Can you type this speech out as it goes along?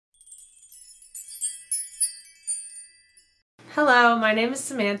Hello, my name is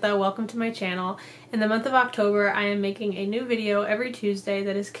Samantha. Welcome to my channel. In the month of October, I am making a new video every Tuesday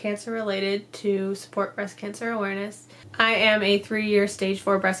that is cancer related to support breast cancer awareness. I am a 3-year stage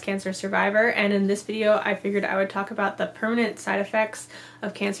 4 breast cancer survivor, and in this video I figured I would talk about the permanent side effects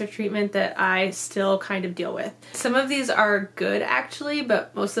of cancer treatment that I still kind of deal with. Some of these are good actually,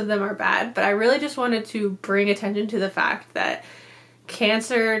 but most of them are bad, but I really just wanted to bring attention to the fact that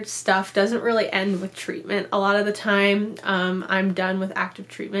cancer stuff doesn't really end with treatment. A lot of the time I'm done with active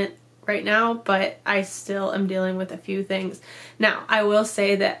treatment right now, but I still am dealing with a few things. Now, I will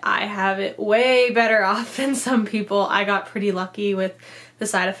say that I have it way better off than some people. I got pretty lucky with the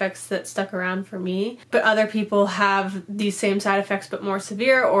side effects that stuck around for me, but other people have these same side effects but more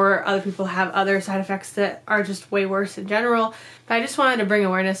severe, or other people have other side effects that are just way worse in general. But I just wanted to bring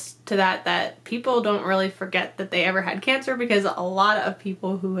awareness to that people don't really forget that they ever had cancer, because a lot of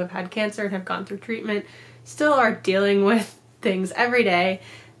people who have had cancer and have gone through treatment still are dealing with things every day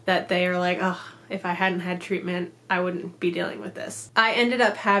that they are like, oh, if I hadn't had treatment, I wouldn't be dealing with this. I ended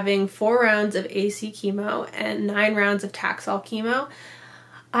up having 4 rounds of AC chemo and 9 rounds of Taxol chemo.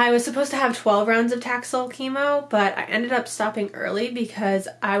 I was supposed to have 12 rounds of Taxol chemo, but I ended up stopping early because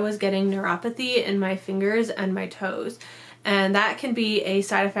I was getting neuropathy in my fingers and my toes. And that can be a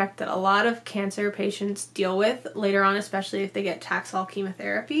side effect that a lot of cancer patients deal with later on, especially if they get Taxol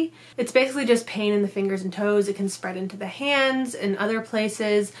chemotherapy. It's basically just pain in the fingers and toes. It can spread into the hands and other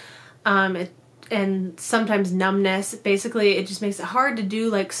places, and sometimes numbness. Basically, it just makes it hard to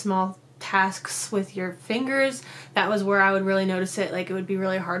do like small tasks with your fingers. That was where I would really notice it. Like, it would be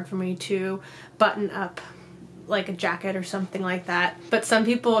really hard for me to button up like a jacket or something like that. But some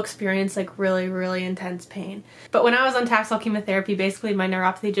people experience like really intense pain. But when I was on Taxol chemotherapy, basically my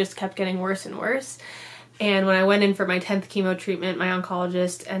neuropathy just kept getting worse and worse. And when I went in for my 10th chemo treatment, my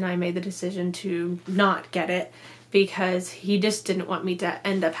oncologist and I made the decision to not get it because he just didn't want me to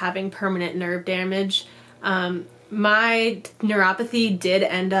end up having permanent nerve damage. My neuropathy did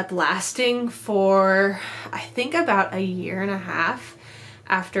end up lasting for, I think, about 1.5 years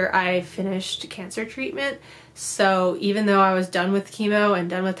after I finished cancer treatment. So even though I was done with chemo and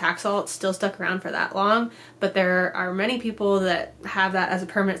done with Taxol, it still stuck around for that long. But there are many people that have that as a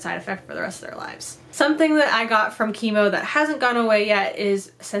permanent side effect for the rest of their lives. Something that I got from chemo that hasn't gone away yet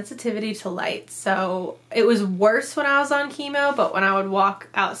is sensitivity to light. So it was worse when I was on chemo, but when I would walk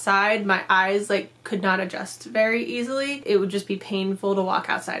outside, my eyes could not adjust very easily. It would just be painful to walk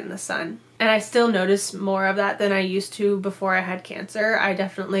outside in the sun. And I still notice more of that than I used to before I had cancer. I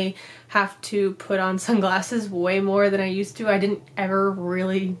definitely have to put on sunglasses way more than I used to. I didn't ever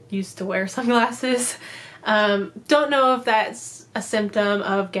really used to wear sunglasses. Don't know if that's a symptom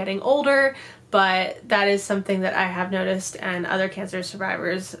of getting older, but that is something that I have noticed, and other cancer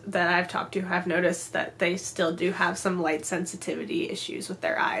survivors that I've talked to have noticed that they still do have some light sensitivity issues with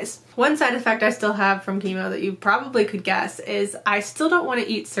their eyes. One side effect I still have from chemo that you probably could guess is I still don't want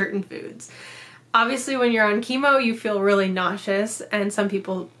to eat certain foods. Obviously, when you're on chemo, you feel really nauseous, and some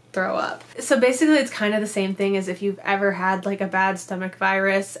people throw up. So basically it's kind of the same thing as if you've ever had like a bad stomach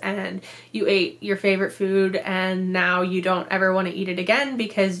virus and you ate your favorite food and now you don't ever want to eat it again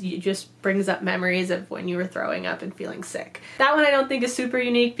because it just brings up memories of when you were throwing up and feeling sick. That one I don't think is super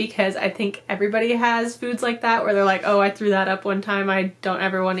unique because I think everybody has foods like that where they're like, oh, I threw that up one time, I don't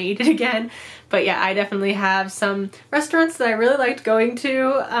ever want to eat it again. But yeah, I definitely have some restaurants that I really liked going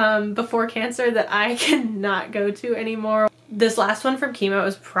to before cancer that I cannot go to anymore. This last one from chemo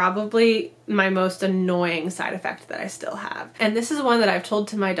is probably my most annoying side effect that I still have. And this is one that I've told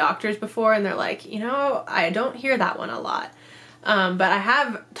to my doctors before and they're like, you know, I don't hear that one a lot. But I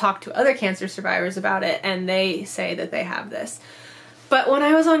have talked to other cancer survivors about it and they say that they have this. But when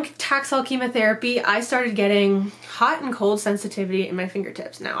I was on Taxol chemotherapy, I started getting hot and cold sensitivity in my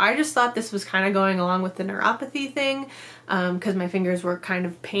fingertips. Now, I just thought this was kind of going along with the neuropathy thing because my fingers were kind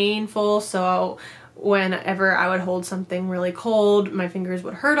of painful. So whenever I would hold something really cold, my fingers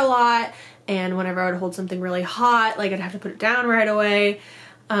would hurt a lot. And whenever I would hold something really hot, I'd have to put it down right away.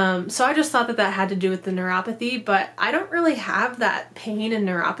 So I just thought that that had to do with the neuropathy, but I don't really have that pain and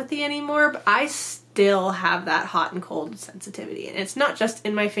neuropathy anymore, but I still have that hot and cold sensitivity. And it's not just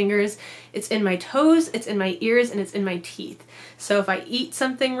in my fingers, it's in my toes, it's in my ears, and it's in my teeth. So if I eat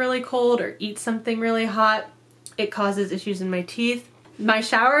something really cold or eat something really hot, it causes issues in my teeth. My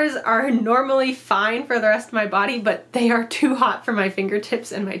showers are normally fine for the rest of my body, but they are too hot for my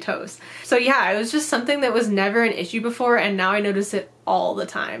fingertips and my toes. So yeah, it was just something that was never an issue before, and now I notice it all the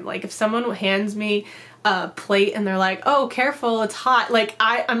time. Like if someone hands me a plate and they're like, oh, careful, it's hot,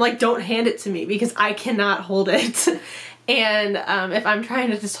 I'm like, don't hand it to me because I cannot hold it. And if I'm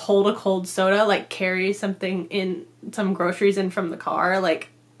trying to just hold a cold soda, like carry something in, some groceries in from the car, like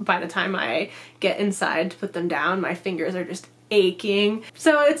by the time I get inside to put them down, my fingers are just aching.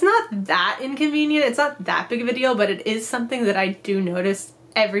 So it's not that inconvenient, it's not that big of a deal, but it is something that I do notice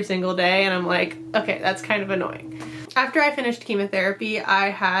every single day, and I'm like, okay, that's kind of annoying. After I finished chemotherapy, I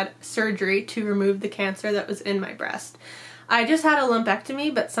had surgery to remove the cancer that was in my breast. I just had a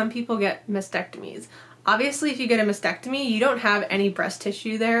lumpectomy, but some people get mastectomies. Obviously, if you get a mastectomy, you don't have any breast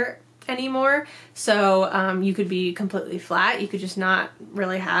tissue there anymore, so you could be completely flat, you could just not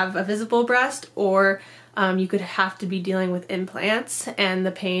really have a visible breast, or you could have to be dealing with implants and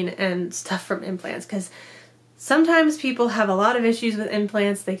the pain and stuff from implants, because sometimes people have a lot of issues with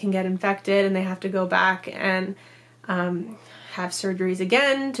implants. They can get infected and they have to go back and have surgeries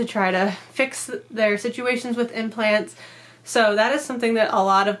again to try to fix their situations with implants. So that is something that a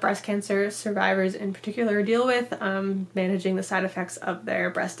lot of breast cancer survivors in particular deal with, managing the side effects of their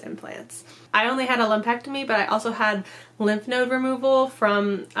breast implants. I only had a lumpectomy, but I also had lymph node removal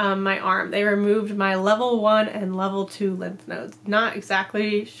from my arm. They removed my level 1 and level 2 lymph nodes. Not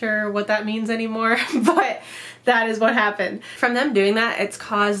exactly sure what that means anymore, but that is what happened. From them doing that, it's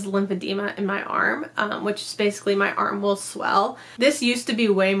caused lymphedema in my arm, which is basically my arm will swell. This used to be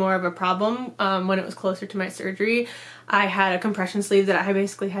way more of a problem when it was closer to my surgery. I had a compression sleeve that I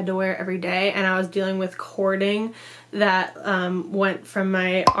basically had to wear every day, and I was dealing with cording that went from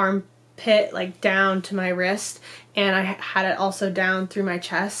my armpit like down to my wrist, and I had it also down through my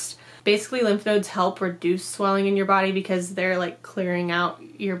chest. Basically, lymph nodes help reduce swelling in your body because they're like clearing out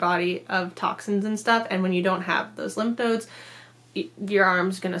your body of toxins and stuff, and when you don't have those lymph nodes, your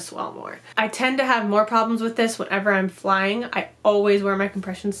arm's gonna swell more. I tend to have more problems with this whenever I'm flying. I always wear my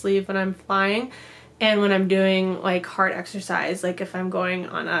compression sleeve when I'm flying, and when I'm doing like hard exercise, like if I'm going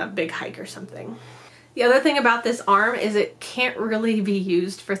on a big hike or something. The other thing about this arm is it can't really be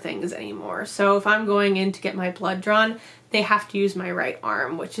used for things anymore. So if I'm going in to get my blood drawn, they have to use my right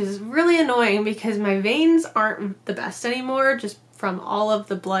arm, which is really annoying because my veins aren't the best anymore, just from all of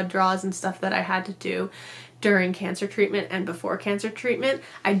the blood draws and stuff that I had to do during cancer treatment and before cancer treatment.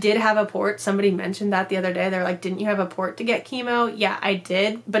 I did have a port. Somebody mentioned that the other day. They're like, didn't you have a port to get chemo? Yeah, I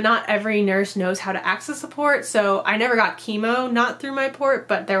did, but not every nurse knows how to access a port, so I never got chemo, not through my port,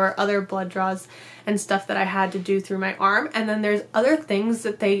 but there were other blood draws and stuff that I had to do through my arm, and then there's other things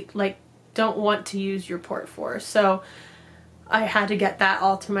that they like don't want to use your port for, so I had to get that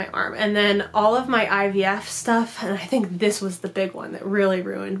all through my arm. And then all of my IVF stuff, and I think this was the big one that really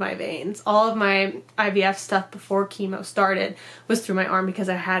ruined my veins. All of my IVF stuff before chemo started was through my arm because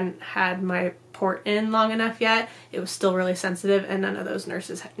I hadn't had my port in long enough yet. It was still really sensitive and none of those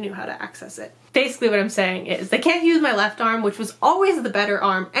nurses knew how to access it. Basically what I'm saying is they can't use my left arm, which was always the better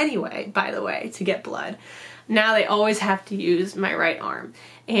arm anyway, by the way, to get blood. Now they always have to use my right arm.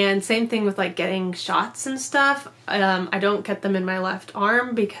 And same thing with like getting shots and stuff. I don't get them in my left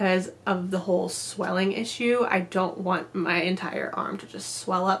arm because of the whole swelling issue. I don't want my entire arm to just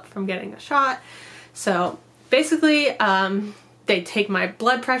swell up from getting a shot. So basically they take my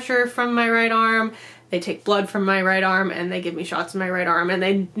blood pressure from my right arm, they take blood from my right arm, and they give me shots in my right arm, and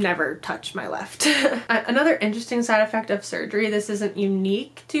they never touch my left. Another interesting side effect of surgery, this isn't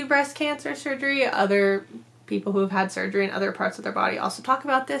unique to breast cancer surgery, other people who have had surgery in other parts of their body also talk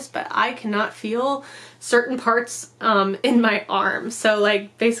about this, but I cannot feel certain parts in my arm. So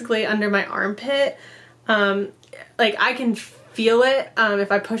like basically under my armpit, like I can feel it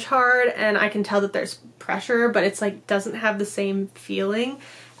if I push hard, and I can tell that there's pressure, but it's like doesn't have the same feeling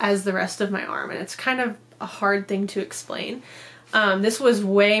as the rest of my arm, and it's kind of a hard thing to explain. This was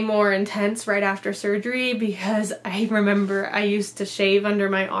way more intense right after surgery because I remember I used to shave under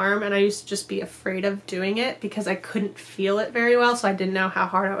my arm, and I used to just be afraid of doing it because I couldn't feel it very well, so I didn't know how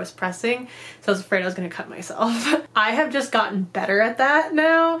hard I was pressing, so I was afraid I was going to cut myself. I have just gotten better at that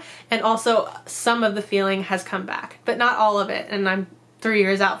now, and also some of the feeling has come back, but not all of it, and I'm 3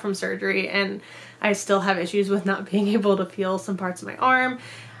 years out from surgery and I still have issues with not being able to feel some parts of my arm.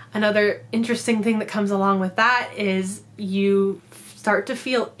 Another interesting thing that comes along with that is you start to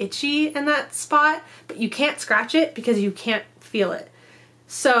feel itchy in that spot, but you can't scratch it because you can't feel it.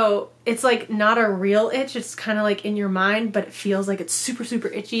 So it's like not a real itch, it's kind of like in your mind, but it feels like it's super, super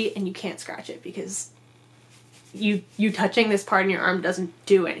itchy and you can't scratch it because you touching this part in your arm doesn't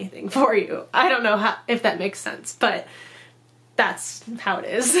do anything for you. I don't know if that makes sense, but that's how it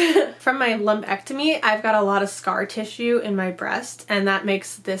is. From my lumpectomy, I've got a lot of scar tissue in my breast, and that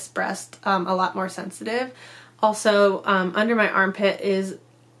makes this breast a lot more sensitive. Also, under my armpit is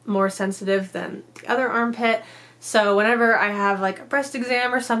more sensitive than the other armpit, So whenever I have like a breast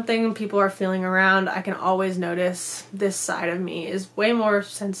exam or something, people are feeling around, I can always notice this side of me is way more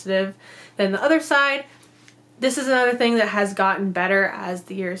sensitive than the other side. This is another thing that has gotten better as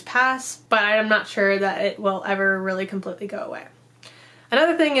the years pass, but I'm not sure that it will ever really completely go away.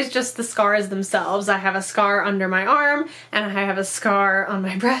 Another thing is just the scars themselves. I have a scar under my arm, and I have a scar on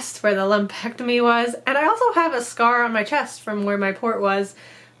my breast where the lumpectomy was, and I also have a scar on my chest from where my port was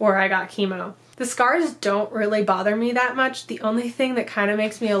where I got chemo. The scars don't really bother me that much. The only thing that kind of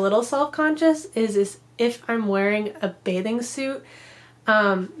makes me a little self-conscious is if I'm wearing a bathing suit.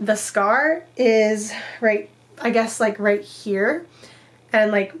 The scar is right, I guess like right here,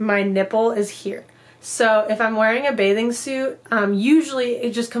 and like my nipple is here. So if I'm wearing a bathing suit, usually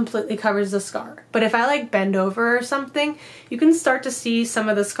it just completely covers the scar. But if I like bend over or something, you can start to see some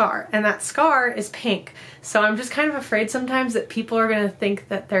of the scar, and that scar is pink. So I'm just kind of afraid sometimes that people are gonna think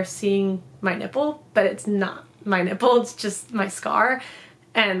that they're seeing my nipple, but it's not my nipple, it's just my scar.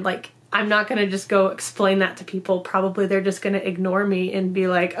 And like, I'm not gonna just go explain that to people. Probably they're just gonna ignore me and be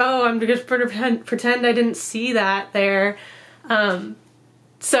like, oh, I'm just gonna pretend I didn't see that there.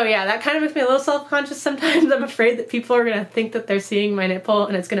 So yeah, that kind of makes me a little self-conscious sometimes. I'm afraid that people are gonna think that they're seeing my nipple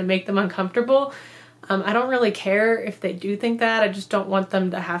and it's gonna make them uncomfortable. I don't really care if they do think that. I just don't want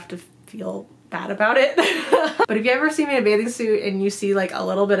them to have to feel bad about it. But if you ever see me in a bathing suit and you see like a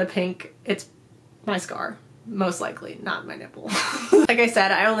little bit of pink, it's my scar. Most likely, not my nipple. Like I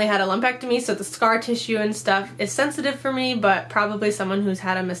said, I only had a lumpectomy, so the scar tissue and stuff is sensitive for me, but probably someone who's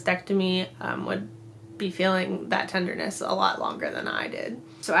had a mastectomy would be feeling that tenderness a lot longer than I did.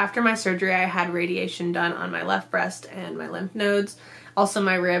 So after my surgery, I had radiation done on my left breast and my lymph nodes, also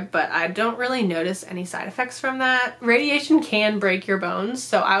my rib, but I don't really notice any side effects from that. Radiation can break your bones,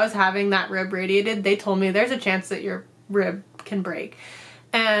 so I was having that rib radiated. They told me there's a chance that your rib can break.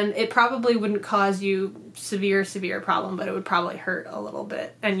 And it probably wouldn't cause you severe problem, but it would probably hurt a little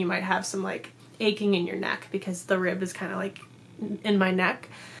bit. And you might have some like aching in your neck because the rib is kind of like in my neck.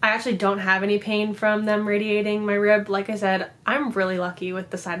 I actually don't have any pain from them radiating my rib. Like I said, I'm really lucky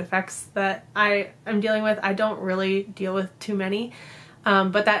with the side effects that I am dealing with. I don't really deal with too many,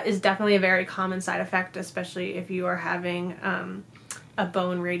 but that is definitely a very common side effect, especially if you are having a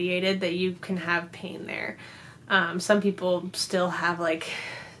bone radiated, that you can have pain there. Some people still have like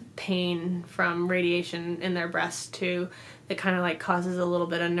pain from radiation in their breasts too. It kind of like causes a little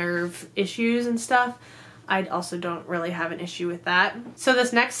bit of nerve issues and stuff. I also don't really have an issue with that. So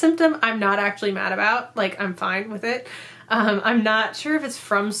this next symptom I'm not actually mad about. Like, I'm fine with it. I'm not sure if it's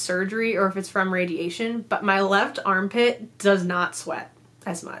from surgery or if it's from radiation, but my left armpit does not sweat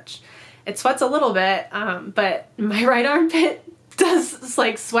as much. It sweats a little bit, but my right armpit does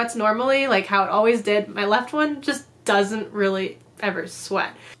like sweats normally, like how it always did. My left one just doesn't really ever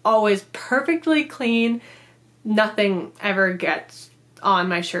sweat. Always perfectly clean. Nothing ever gets on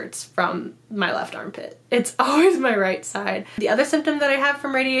my shirts from my left armpit. It's always my right side. The other symptom that I have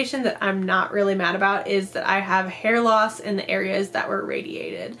from radiation that I'm not really mad about is that I have hair loss in the areas that were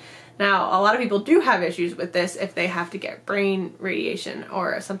radiated. Now, a lot of people do have issues with this if they have to get brain radiation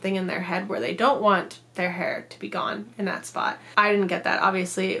or something in their head where they don't want their hair to be gone in that spot. I didn't get that.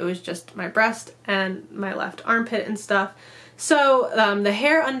 Obviously, it was just my breast and my left armpit and stuff. So the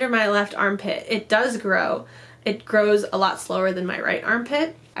hair under my left armpit, it does grow. It grows a lot slower than my right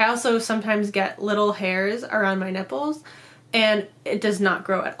armpit. I also sometimes get little hairs around my nipples, and it does not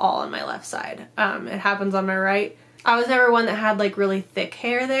grow at all on my left side. It happens on my right. I was never one that had like really thick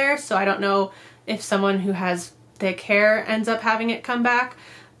hair there, so I don't know if someone who has thick hair ends up having it come back,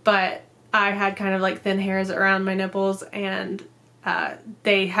 but I had kind of like thin hairs around my nipples, and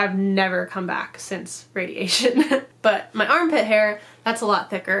they have never come back since radiation. But my armpit hair, that's a lot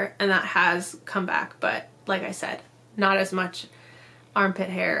thicker, and that has come back, but like I said, not as much armpit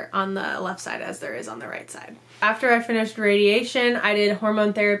hair on the left side as there is on the right side. After I finished radiation, I did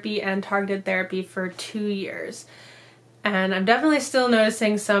hormone therapy and targeted therapy for 2 years. And I'm definitely still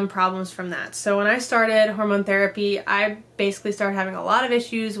noticing some problems from that. So when I started hormone therapy, I basically started having a lot of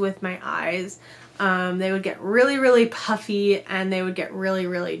issues with my eyes. They would get really puffy, and they would get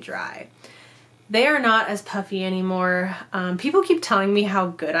really dry. They are not as puffy anymore. People keep telling me how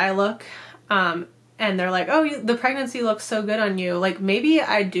good I look. And they're like, oh, the pregnancy looks so good on you. Like, maybe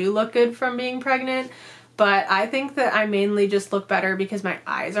I do look good from being pregnant, but I think that I mainly just look better because my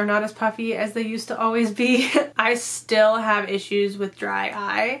eyes are not as puffy as they used to always be. I still have issues with dry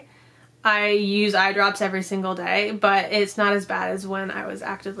eye. I use eye drops every single day, but it's not as bad as when I was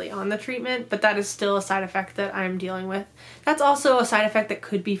actively on the treatment, but that is still a side effect that I'm dealing with. That's also a side effect that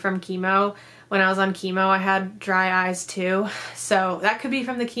could be from chemo. When I was on chemo, I had dry eyes too. So that could be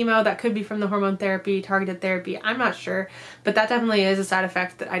from the chemo, that could be from the hormone therapy, targeted therapy, I'm not sure. But that definitely is a side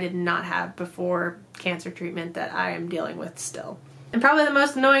effect that I did not have before cancer treatment that I am dealing with still. And probably the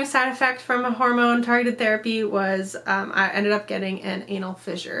most annoying side effect from a hormone targeted therapy was I ended up getting an anal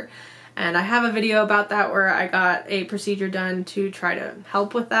fissure. And I have a video about that where I got a procedure done to try to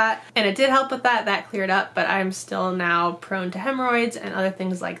help with that. And it did help with that, that cleared up, but I'm still now prone to hemorrhoids and other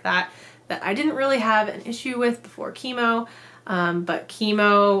things like that that I didn't really have an issue with before chemo. But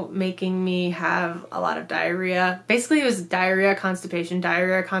chemo making me have a lot of diarrhea. Basically it was diarrhea, constipation,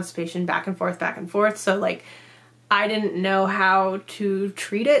 back and forth. So like I didn't know how to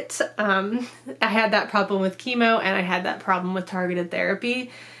treat it. I had that problem with chemo and I had that problem with targeted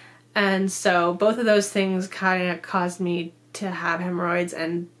therapy. And so both of those things kind of caused me to have hemorrhoids,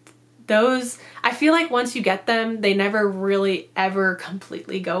 and those, I feel like once you get them, they never really ever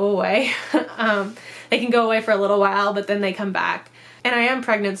completely go away. They can go away for a little while, but then they come back. And I am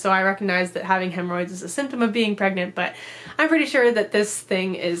pregnant, so I recognize that having hemorrhoids is a symptom of being pregnant, but I'm pretty sure that this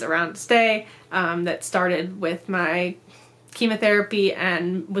thing is around to stay, that started with my chemotherapy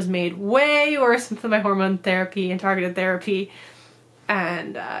and was made way worse with my hormone therapy and targeted therapy.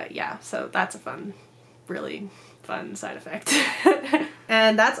 And yeah, so that's a really fun side effect.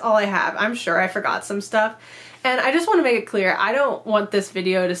 And that's all I have. I'm sure I forgot some stuff. And I just want to make it clear, I don't want this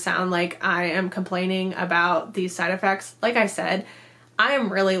video to sound like I am complaining about these side effects. Like I said, I am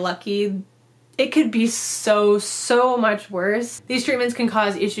really lucky. It could be so much worse. These treatments can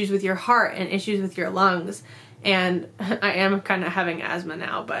cause issues with your heart and issues with your lungs. And I am kind of having asthma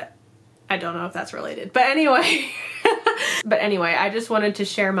now, but I don't know if that's related. But anyway, I just wanted to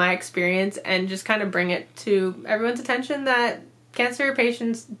share my experience and just kind of bring it to everyone's attention that cancer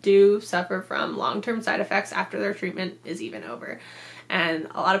patients do suffer from long-term side effects after their treatment is even over. And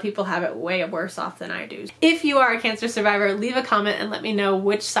a lot of people have it way worse off than I do. If you are a cancer survivor, leave a comment and let me know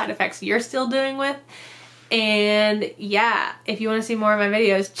which side effects you're still dealing with. And yeah, if you want to see more of my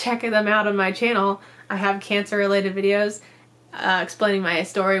videos, check them out on my channel. I have cancer-related videos. Explaining my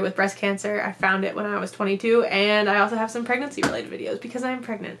story with breast cancer. I found it when I was 22, and I also have some pregnancy related videos because I'm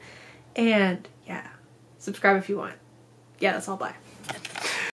pregnant. And yeah, subscribe if you want. Yeah, that's all. Bye.